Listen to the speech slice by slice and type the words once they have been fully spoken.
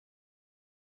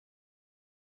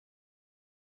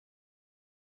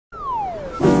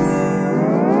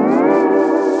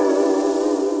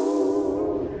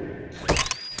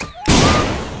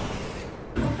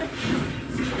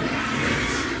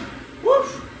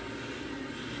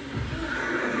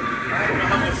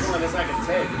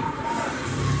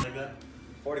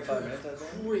5 minutes, I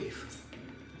think. Grief.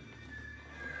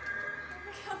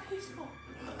 Look how peaceful.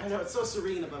 I know, it's so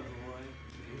serene above the wall.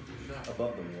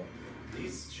 Above the wall.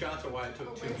 These shots are why it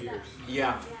took 2 years.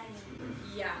 Yeah.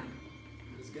 Yeah.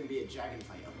 There's gonna be a dragon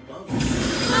fight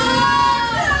above.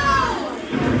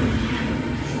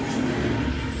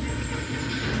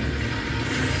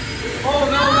 Oh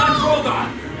no, not Drogon!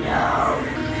 No!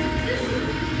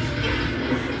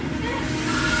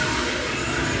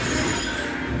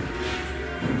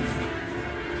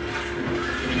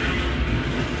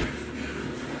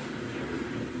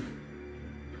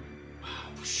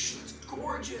 It's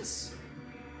gorgeous.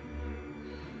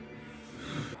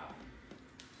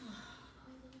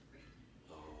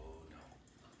 Oh no.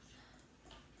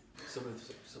 Something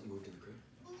moved in the crypt.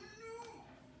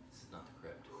 This is not the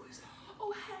crypt. Who is that?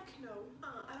 Oh heck no.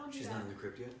 I don't do She's that. not in the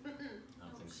crypt yet? Mm-mm. I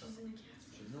don't think so. She's in the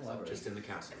castle. She's in the library. Just in the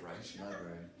castle, right?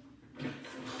 Library.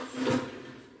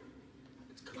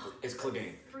 It's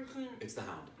Clegane. Freaking. It's the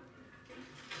Hound.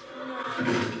 No.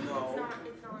 No.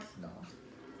 It's not. No.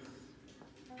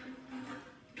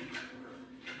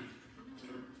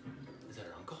 Is that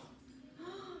her uncle?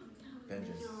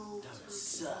 Vengeance. No. That would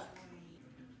suck.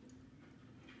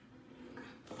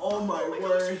 Oh my word. Oh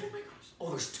my gosh. Oh,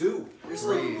 there's two. There's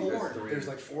Three. like 4. There's 3. There's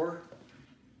like 4.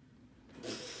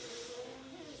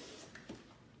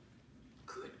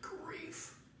 Good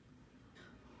grief.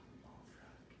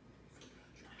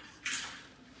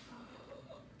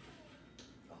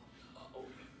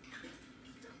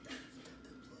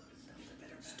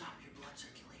 Stop your blood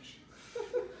circulation.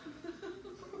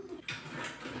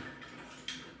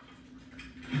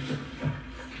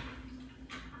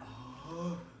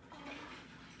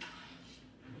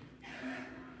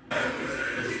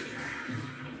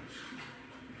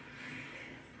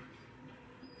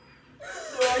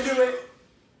 I do it.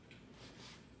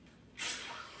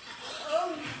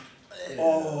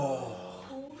 Oh,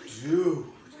 dude.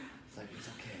 It's like, it's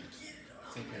okay.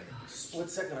 It's okay. Split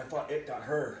second, I thought it got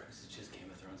her. This is just Game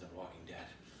of Thrones and Walking Dead.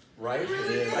 Right? It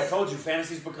is. I told you,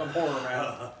 fantasy's become horror, man. I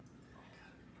gotta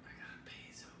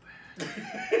pee so bad.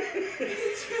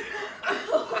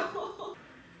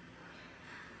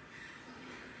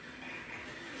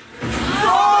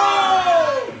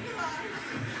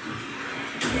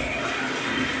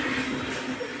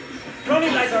 Run,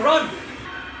 Eliza, run!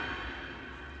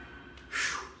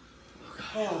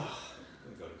 I'm gonna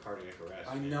go to cardiac arrest.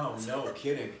 I know, no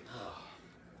kidding.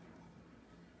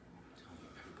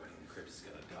 Everybody in the crypt is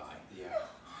gonna die. Yeah,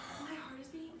 My heart is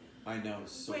beating I know,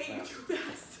 so way fast. too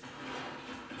fast.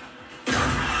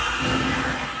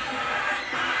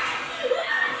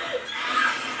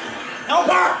 Help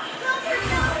her!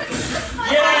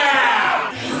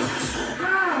 Yeah!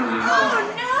 Oh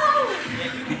no!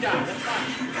 Yeah, you can die, that's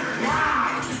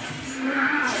fine.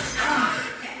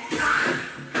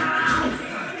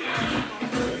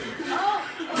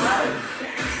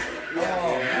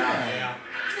 Yeah.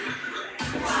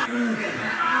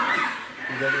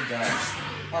 He doesn't die.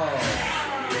 Oh.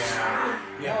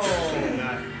 Yeah. Saw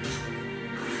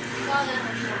that.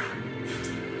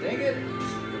 Dang it. The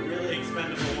really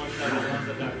expendable ones are the ones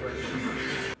that die first.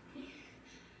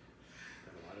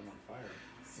 Gotta light them on fire.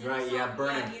 Sing Right, a song. yeah,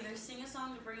 burn him. Either sing a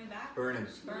song to bring him back. Burn him.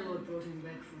 Burn Lord him. brought him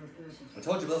back for a purpose. I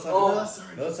told you, Bill Sandra. Oh,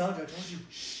 sorry. Bill Sandra, I told you.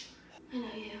 Shh. I know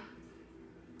you.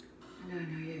 I know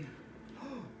you. You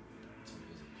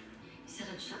said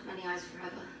I'd shut many eyes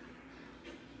forever.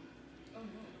 Oh no.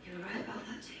 You were right about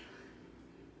that too.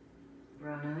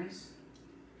 Brown eyes,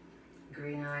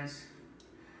 green eyes,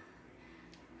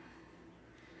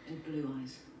 and blue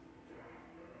eyes.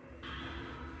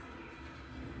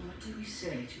 What do we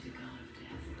say to the god of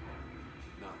death?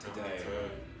 not today.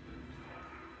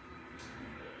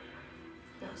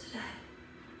 Not today.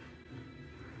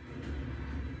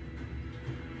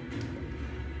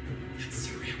 It's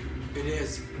Syria. It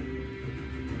is.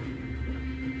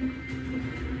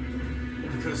 I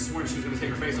could have sworn she was gonna take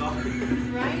her face off.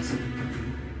 Right?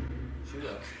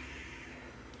 Look,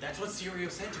 That's what Sirio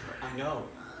said to her. I know.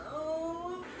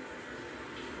 Oh.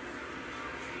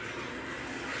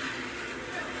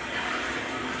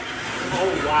 Oh,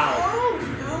 wow. Oh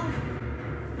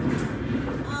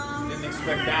no. Didn't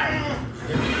expect that.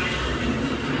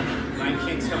 Nine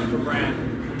Kings coming for Bran.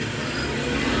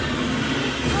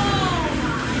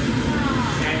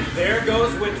 And there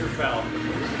goes Winterfell.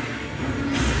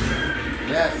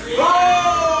 Yes.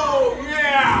 Oh,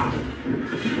 yeah!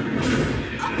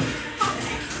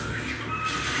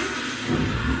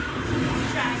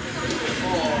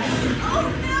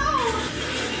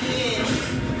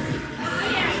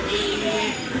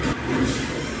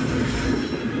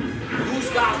 Who's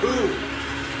got who?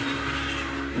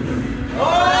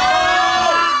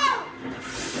 Oh!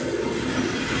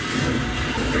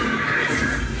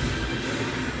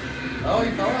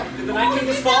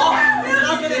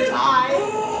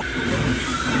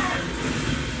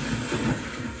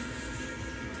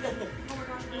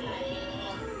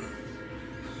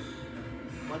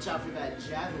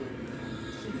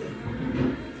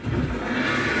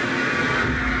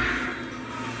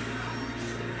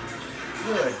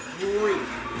 Good grief.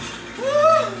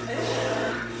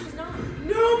 He's not.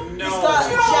 Nope. No. He's got a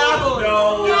javelin.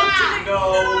 No. No.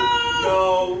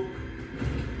 No.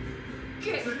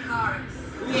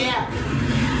 Yeah.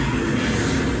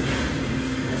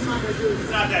 That's not gonna do it.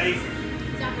 It's not that easy.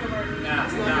 It's not gonna work. Nah,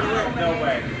 It's not gonna work. no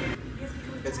way. He has to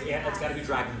become a It's dragon got to be glass.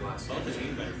 dragon glass. Both of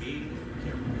you better be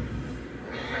careful.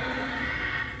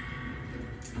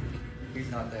 He's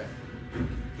not there.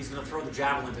 He's gonna throw the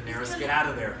javelin, Daenerys. Get out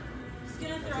of there. He's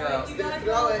gonna Watch throw out. it. You He's gotta gonna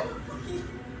throw go. it.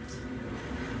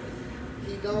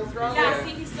 He gonna throw Yeah, it.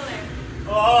 see, he's still there.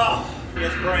 Oh, he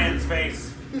has Bran's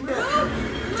face.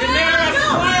 Daenerys, No!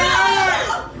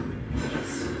 fire!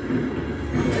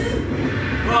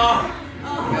 Oh,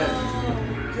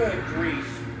 Oh. good grief.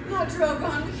 Not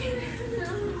Drogon. We can't. No,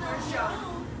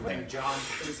 Jon. Thank John.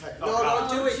 No, Oh, God.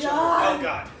 don't do it, Jon. John. Oh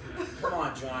God. Come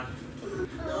on, John.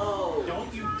 No.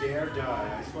 Don't you dare die,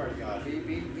 I swear to God.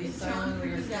 Be silent with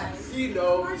your steps. Guys. He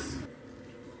knows.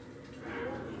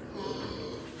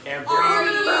 Every Are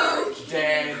you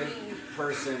dead kidding me?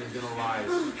 person is gonna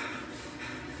rise.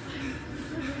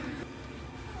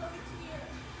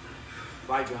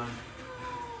 Bye, John.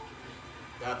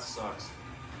 That sucks.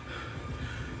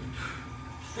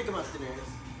 Pick him up,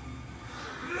 Daenerys.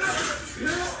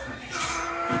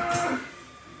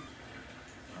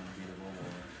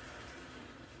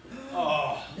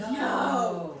 Oh,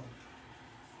 No.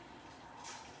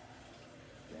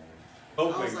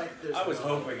 Hoping. I was like, there's I was no-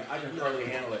 hoping. I could hardly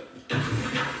handle it.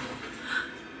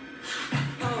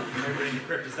 Oh. Everybody in the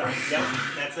crypt is dying. Yep,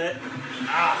 that's it.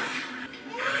 Ah.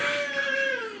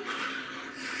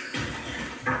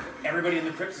 Everybody in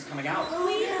the crypt is coming out. Oh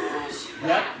my gosh.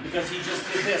 Yep, because he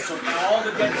just did this, so all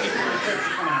the dead people in the crypt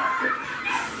are coming out.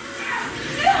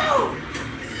 No!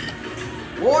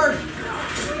 Ward.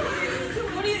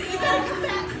 What do you gotta come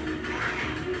back.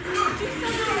 Do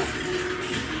something.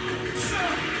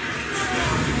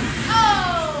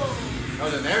 Oh! Oh,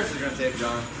 Daenerys is gonna take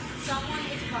John. Someone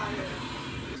is fired.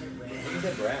 He's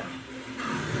at Bran.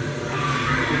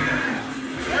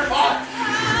 Ah!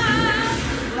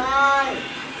 Fly.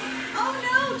 Oh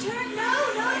no! Turn! No!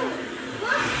 No!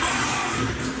 Look!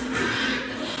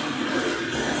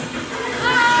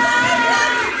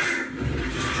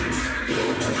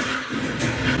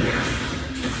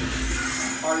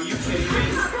 Are you kidding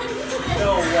me?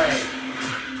 No way.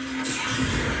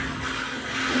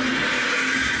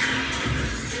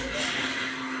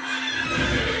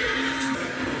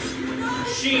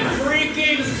 She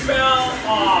freaking fell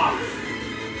off.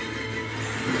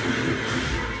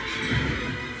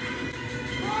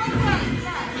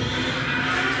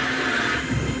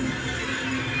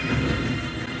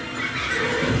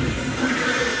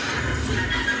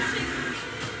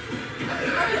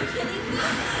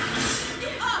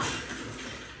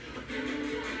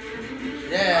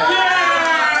 Yeah.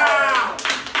 Yeah!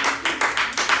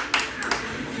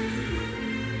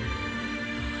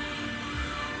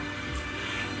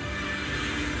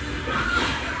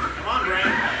 Come on, Bran.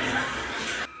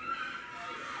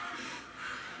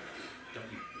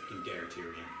 don't you fucking dare,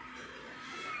 Tyrion.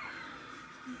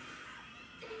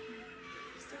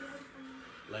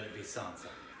 Let it be Sansa.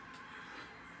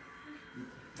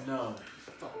 No.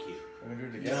 Fuck you. We're gonna do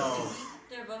it together. No.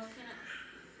 They're both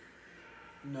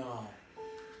gonna. No.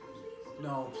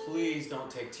 No, please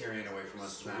don't take Tyrion away from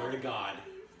us now. Swear to God.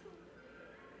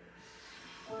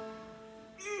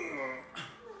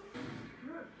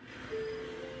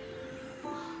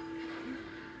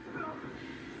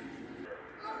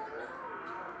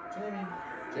 Jamie.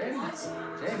 Jamie. It's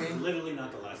Jamie. literally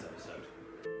not the last episode.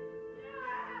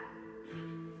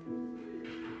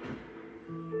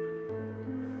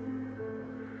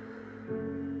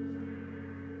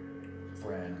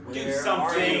 Bran. Do Where are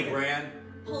something. you, Bran?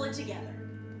 Pull it together.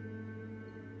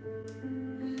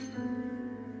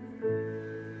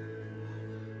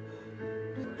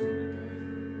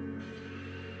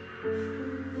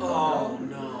 Oh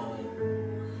no.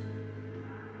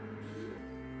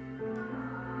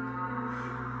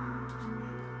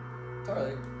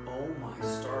 Tarly. Oh my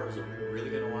stars, are we really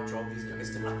gonna watch all these guys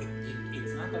die?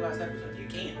 It's not the last episode. You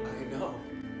can't. I know.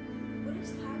 What is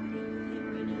happening with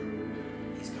him right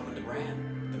now? He's coming to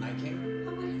Bran. The Night King.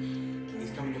 Oh, where the heck is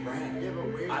He's coming to Bran. Yeah, but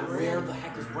where's Where Bran? the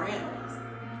heck is Bran?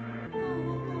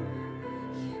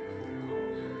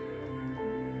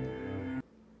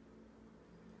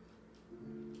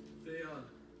 Theon,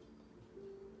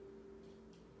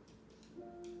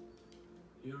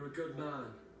 you're a good man.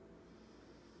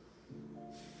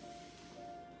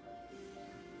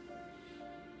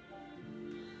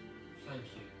 Thank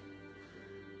you.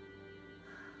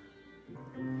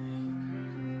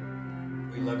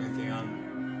 We love you, Theon.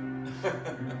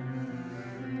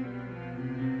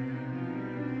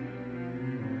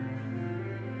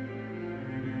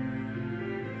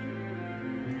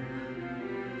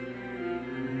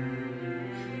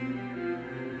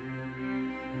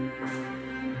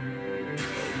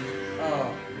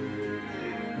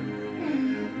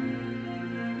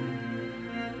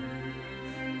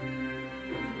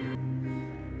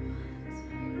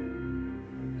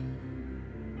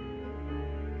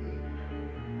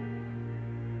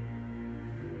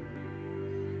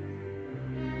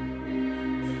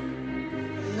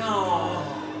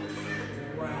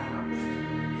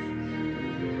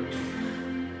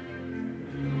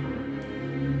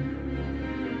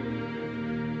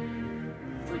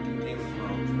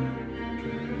 Thrones,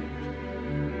 man.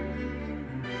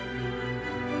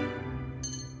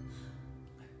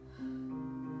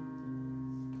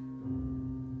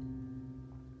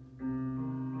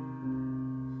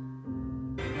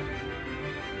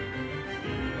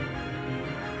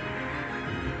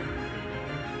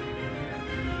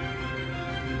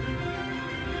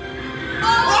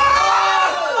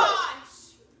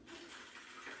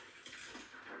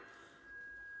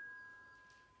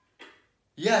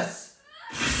 Yes.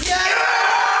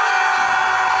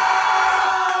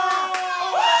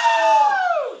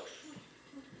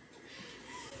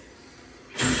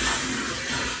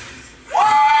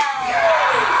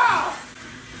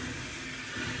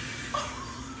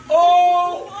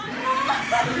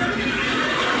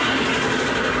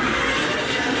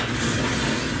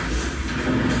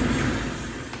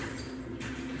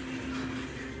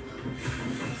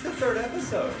 It's the third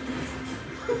episode.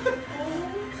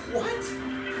 What?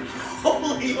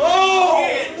 Holy Oh!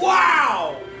 shit!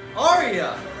 Wow!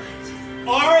 Arya.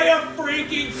 Arya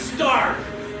freaking Stark!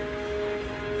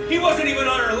 He wasn't even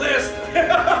on her list!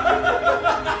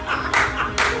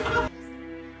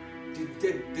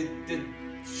 Did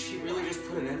she really just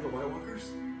put an end to White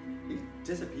Walkers? He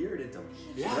disappeared into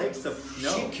Yeah. flakes of She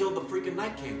snow. killed the freaking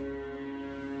Night King.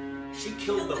 She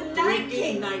killed the Killed the Night freaking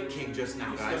King. Night King just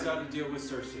now, You guys. still gotta deal with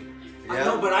Cersei. I Yeah.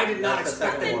 know, but I did not That's the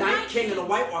expect the second one. Night King and the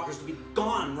White Walkers to be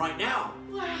gone right now.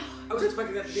 Wow. I was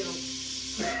expecting that to be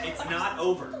It's not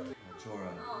over.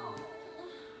 Jorah. Oh.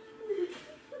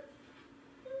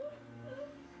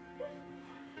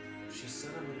 She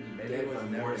said I would be Maybe dead it was by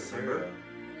never morning, remember? Syria.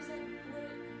 What is that?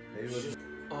 What? Maybe it was.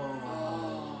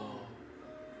 Oh.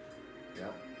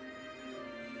 Yep.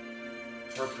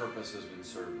 Her purpose has been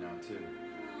served now, too.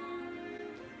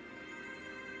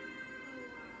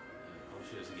 Oh,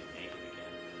 she doesn't get naked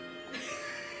again.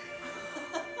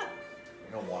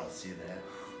 You don't want to see that.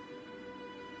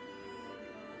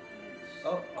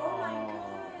 Oh. Oh my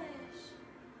gosh.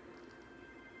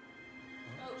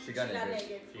 Oh, She got naked.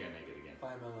 naked. She got naked again.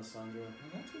 Bye, Melisandre.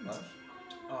 Not too much.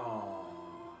 Oh.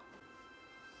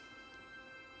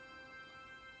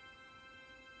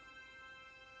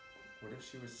 What if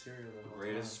she was Syria the The whole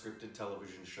greatest scripted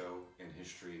television show in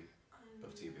history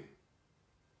of TV.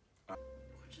 What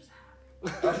just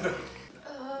happened?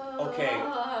 Okay.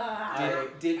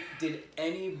 Did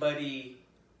anybody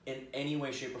in any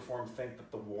way, shape, or form think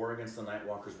that the war against the Night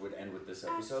Walkers would end with this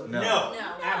episode? No. No.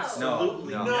 No.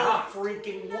 Absolutely No. not.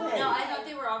 freaking way. No, I thought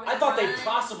they were all gonna I thought they'd run.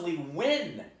 possibly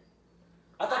win.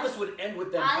 I thought this would end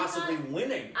with them I possibly thought-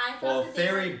 winning. I thought Well, that, they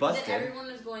Theory were, busted. that everyone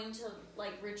was going to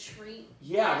like retreat.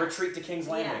 Yeah, retreat to King's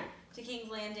Landing. Yeah, to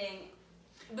King's Landing.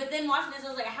 But then watching this, I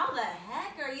was like, how the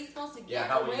heck are you supposed to Yeah, get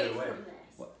how would you away get away? from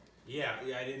this? Yeah,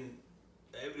 I didn't.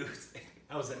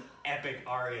 That was an epic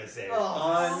Arya save. Oh,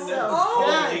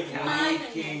 Holy cow. my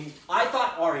King. goodness. I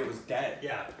thought Arya was dead.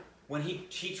 Yeah. When he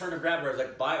turned to grab her, I was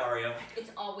like, bye, Arya. It's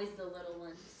always the little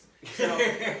ones.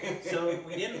 So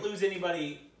we didn't lose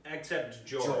anybody except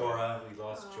Jorah. Jorah. We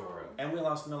lost Oh. Jorah. And we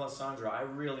lost Melisandre. I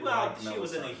really Well, liked she Melisandre.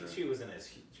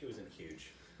 wasn't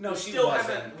huge. No, We she still wasn't.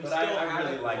 haven't- we But still I really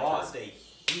haven't liked lost her. a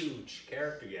huge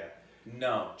character yet.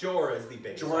 No. Jorah is the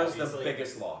biggest. Jorah's the obviously.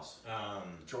 biggest loss. Um,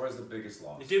 Jorah's the biggest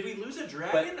loss. did we lose a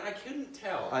dragon? I couldn't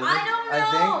tell. I don't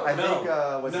know. I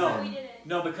think, what's No. his We name? didn't.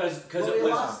 No, because Well, it we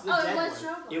was lost the Oh, it dead was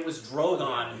one. Drogon. it was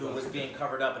Drogon who was being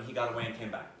covered up, and he got away and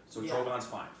came back. So Yeah. Drogon's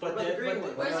fine. But What about the green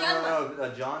one? Where's the other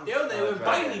No, John. they were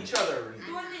fighting each other.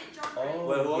 Wasn't it Drogon? Oh,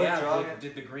 Well, what was yeah. Drogon?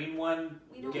 Did the green one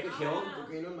We don't get know. killed? The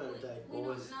green one might have died. We What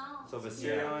don't was- know. So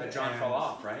Viserion. That John and- fell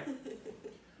off, right?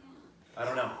 I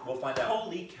don't know. We'll find out.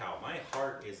 Holy cow! My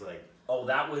heart is like. Oh,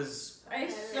 that was. I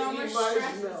have so much Marshmallow.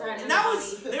 stress inside of And my that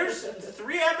was. body. There's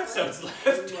 3 episodes left.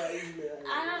 I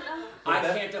don't know. I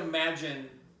can't imagine.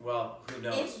 Well, who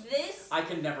knows? If this I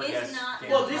can never guess. is not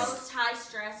Game the of this- Thrones. most high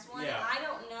stress one, Yeah. I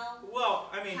don't know Well,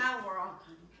 I mean, how we're all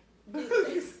gonna do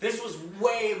this. This was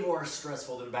way more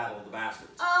stressful than Battle of the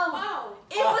Bastards. Oh,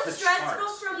 it Off was the stressful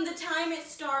charts. from the time it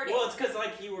started. well, it's because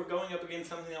like you were going up against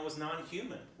something that was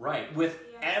non-human. Right, with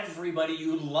Yeah. everybody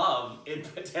you love in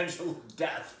potential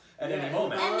death at Yeah. any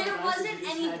moment. and there John wasn't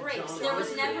Cassidy any had breaks. John There was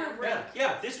Cassidy. never a break. Yeah.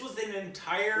 Yeah, this was an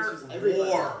entire This was everybody.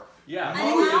 war. Yeah. An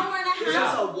hour and a half This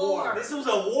was a war. This was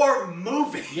a war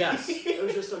movie. Yes. It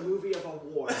was just a movie of a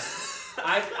war.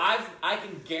 I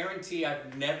can guarantee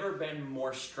I've never been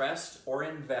more stressed or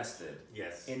invested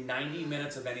Yes. in 90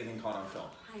 minutes of anything caught on film.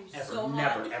 I'm Ever. so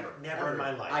Never, hot. ever. Never in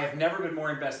my life. I have never been more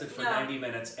invested for No. 90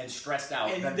 minutes and stressed out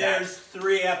than and that. there's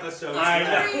 3 episodes I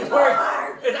left.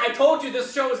 know. And I told you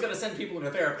this show was going to send people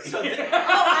into therapy. So Oh,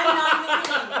 I'm not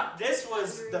even kidding. This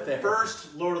was the Therapy.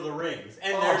 first Lord of the Rings,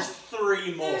 and Oh. there's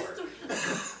 3 more. There's three.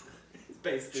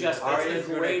 basically Just what it's it Arya's is.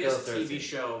 the gonna greatest kill TV Cersei.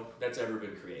 show that's ever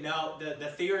been created. No, the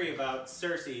theory about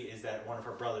Cersei is that one of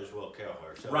her brothers will kill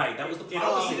her. So Right, that was the it'll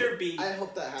prophecy. either be I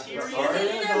hope that happens. Tyrion Arya or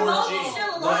they're both Jaime.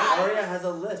 still But alive. Arya has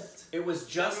a list. It was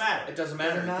just. Doesn't matter. It doesn't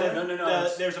matter. Doesn't matter? No.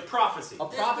 The- there's a prophecy. A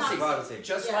prophecy. Prophecy.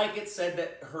 Just Yeah. like it said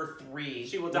that her three.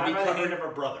 She will would die be by the covered- hand of her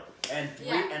brother. and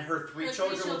her three Her three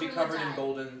children will be children will covered in die.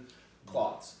 golden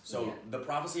cloths. So Yeah. the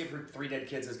prophecy of her 3 dead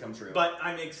kids has come true. But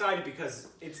I'm excited because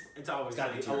it's always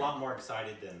gotta like be a Tyrion. lot more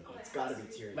excited than It's gotta be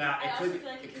Tyrion. now, I it also could feel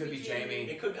like it could be Jaime.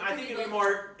 Jamie. it could. I Could think be it'd be like-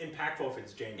 more impactful if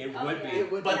it's Jaime. It Oh, would yeah. be. It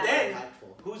would But be then-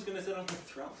 impactful. Who's gonna sit on the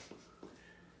throne?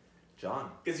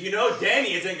 John. Because you know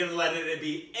Danny isn't gonna let it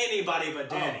be anybody but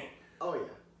Danny. Oh yeah.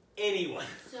 Anyone.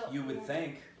 So, You would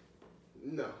think.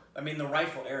 No. I mean, the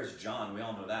rightful heir is John. We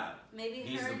all know that. maybe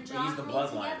He's her the- and John he's the rule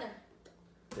bloodline. together.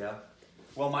 Yeah.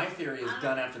 Well, my theory is I don't-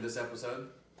 done after this episode.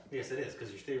 Yes, it is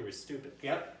because your theory was stupid.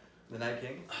 Yep. The Night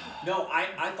King. No,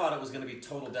 I thought it was going to be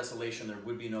total desolation. There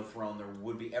would be no throne. There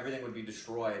would be everything would be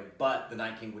destroyed. But the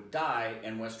Night King would die,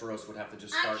 and Westeros would have to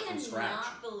just start I from scratch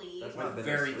cannot believe That's with not been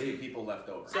very asleep. few people left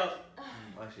over. So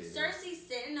Actually, Cersei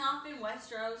sitting off in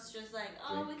Westeros, just like,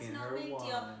 oh, it's Drinking no her big deal.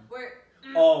 wine. We're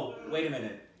Oh, wait a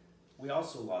minute. We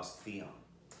also lost Theon.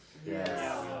 Yes.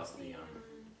 yeah, we lost Theon.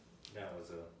 That was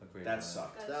a. Agreed. That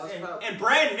sucked. That was about. And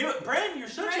Bran knew it. Bran, you're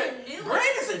such Bran a. knew Bran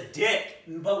it. is a dick.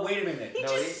 But wait a minute. He No,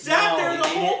 just he- sat no, there the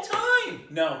he whole didn't. time.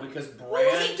 No, because he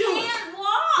Bran. can't You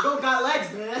walk. don't got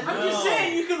legs, man. I'm No. just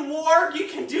saying, you can work, you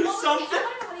can do What was he- something. I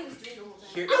want to know what he was doing the whole time.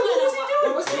 Here- I wanna What was he know doing?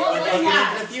 What was He what was looked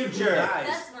that? into the future. Guys,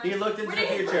 That's smart. He looked into Where the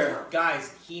did his future. birds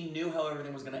guys, he knew how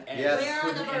everything was going to end. Yes. He Where are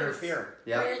couldn't the birds? interfere.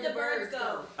 Yeah. Where did the birds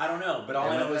go? I don't know, but all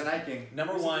I And know with is the Night King.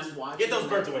 number Was he one, just watching Get those that?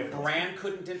 birds away from me. Bran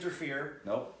couldn't interfere.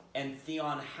 Nope. And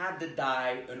Theon had to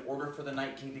die in order for the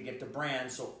Night King to get to Bran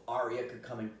so Arya could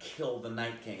come and kill the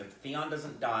Night King. If Theon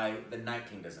doesn't die, the Night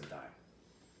King doesn't die.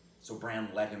 So Bran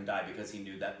let him die because he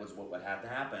knew that was what would have to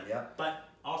happen. Yep. But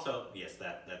also, yes,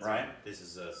 that's Right. This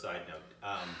is a side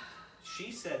note.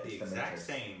 She said the It's the exact Matrix.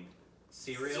 same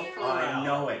Cereal Cereal. I Pharrell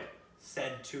know it.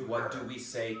 said to What her. do we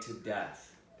say to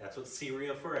death? That's what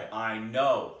Cereal Pharrell. I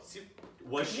know.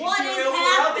 Was she What is Cereal Pharrell?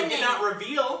 They happening? did not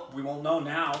reveal. We won't know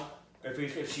now if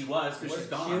she was because she's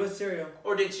gone. She was cereal.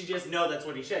 Or did she just know that's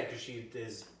what he said because she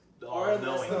is all Or that's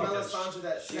knowing? the because Melisandre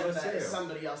that she said was that is serial.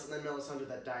 somebody else, and then Melisandre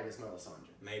that died is Melisandre.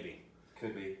 maybe.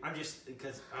 Could be. I'm just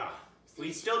because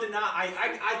we still did not.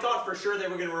 I thought for sure they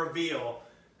were going to reveal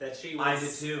that she was. I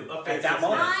did too. A At faceless that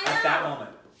moment. man. I At that know.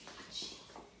 moment.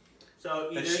 So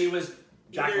That either she was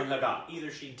Jacqueline Hagat.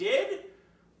 Either she did,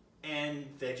 and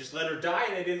they just let her die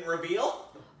and they didn't reveal,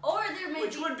 Or there may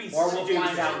which be. would be Or we'll stupid.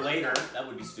 find out later. That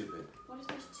would be stupid. What if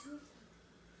there's two of them?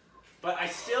 But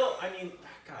I mean,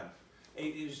 God,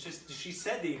 it was just she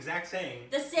said the exact same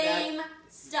The same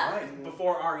stuff. Right.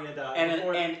 before Arya died. And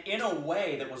before, and in a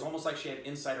way that was almost like she had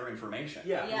insider information.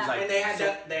 yeah, Yeah. It was like, and they had so,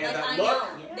 that they had Like, that I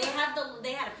look. know.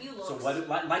 They had a few looks. So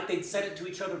what? Like they'd said it to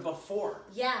each other before,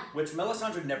 Yeah. which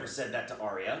Melisandre never said that to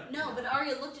Arya. No, but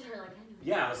Arya looked at her like, I knew.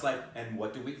 Yeah, I was like, and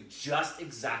what do we? Just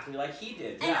exactly like he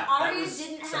did. And yeah, that Arya was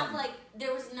didn't have something. like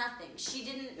there was nothing. She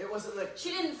didn't. It wasn't like She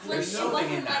didn't flinch. There's She nothing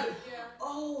wasn't in that. like,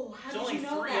 oh, how There's did only you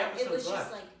know 3 that? It was episodes just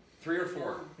left. like 3 or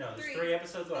 4. No, there's Three. 3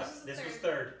 episodes This left. is the This was third.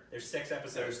 third. There's 6 There's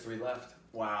episodes. 3 left.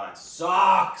 Wow, that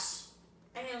sucks.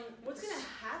 and What's gonna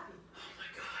happen?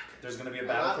 There's gonna be a a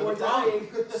battle lot for more the throne.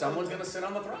 dying. Someone's gonna sit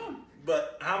on the throne.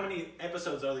 But how many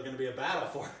episodes are there going to be a battle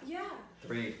for? Yeah.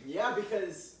 3. Yeah,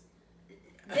 because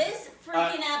this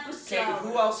freaking episode. Okay,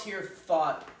 who else here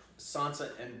thought Sansa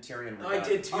and Tyrion were I done?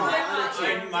 did too. Oh, I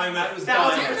I'm I was 1,000%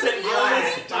 dying.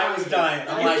 glad. I was dying.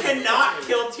 I'm You like, cannot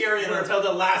kill Tyrion until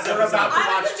the last they're episode. about to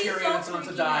I watch was gonna be Tyrion and so Sansa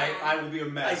freaking die. mad. I will be a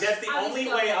Like, mess. that's the I was only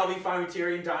so way mad. I'll be fine with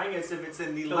Tyrion dying is if it's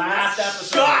in the last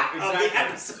episode. shot of Exactly. the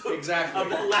episode. Exactly. Of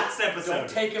the last Don't episode.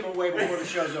 take him away before the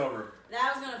show's over.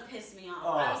 That was gonna piss me off. Oh,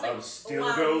 I was like, I'm still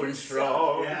wow, going you suck.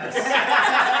 strong.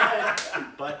 Yes.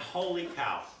 But holy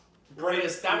cow.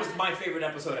 Greatest. That was my favorite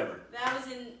episode ever. That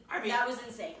was that was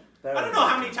insane. I don't know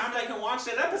how many times I can watch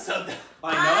that episode.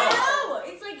 I know. I know.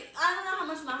 It's like I don't know how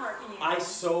much my heart can handle. I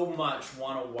so much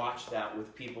want to watch that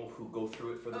with people who go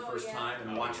through it for the Oh, first yeah. time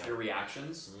and Oh, watch yeah. their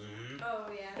reactions. Oh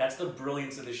yeah. That's the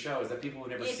brilliance of the show, is that people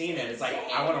who've never It's seen it, it's like, insane.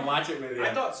 I want to watch it with you.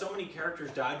 I thought so many characters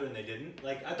died when they didn't.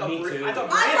 Like I thought. Me too. I thought I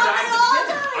Brian thought died they all at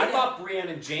the beginning. I thought Brienne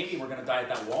and Jaime were going to die at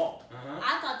that wall, Uh-huh.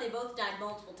 I thought they both died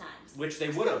multiple times. which they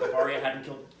would have if Arya hadn't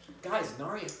killed... Guys,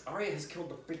 Arya has killed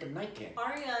the freaking Night King.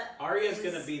 Arya. Arya's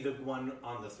is- gonna be the one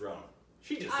on the throne.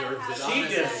 She deserves I it. have- She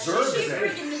honestly. deserves She it.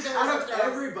 freaking deserves out it. of though.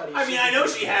 everybody. I mean, I know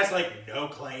she has like no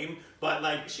claim, but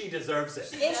like she deserves it.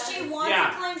 If she wants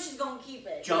Yeah. a claim, she's gonna keep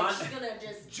it. John- she's gonna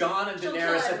just. Jon and She'll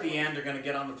Daenerys kill at the end are going to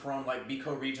get on the throne like be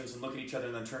co-regents and look at each other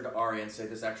and then turn to Arya and say,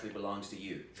 "This actually belongs to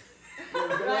you."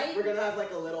 Right? We're gonna have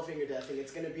like a little finger death thing.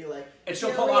 It's gonna be like. And she'll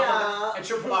 "Here pull we off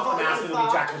are. the mask and it'll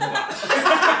be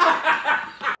Jacqueline.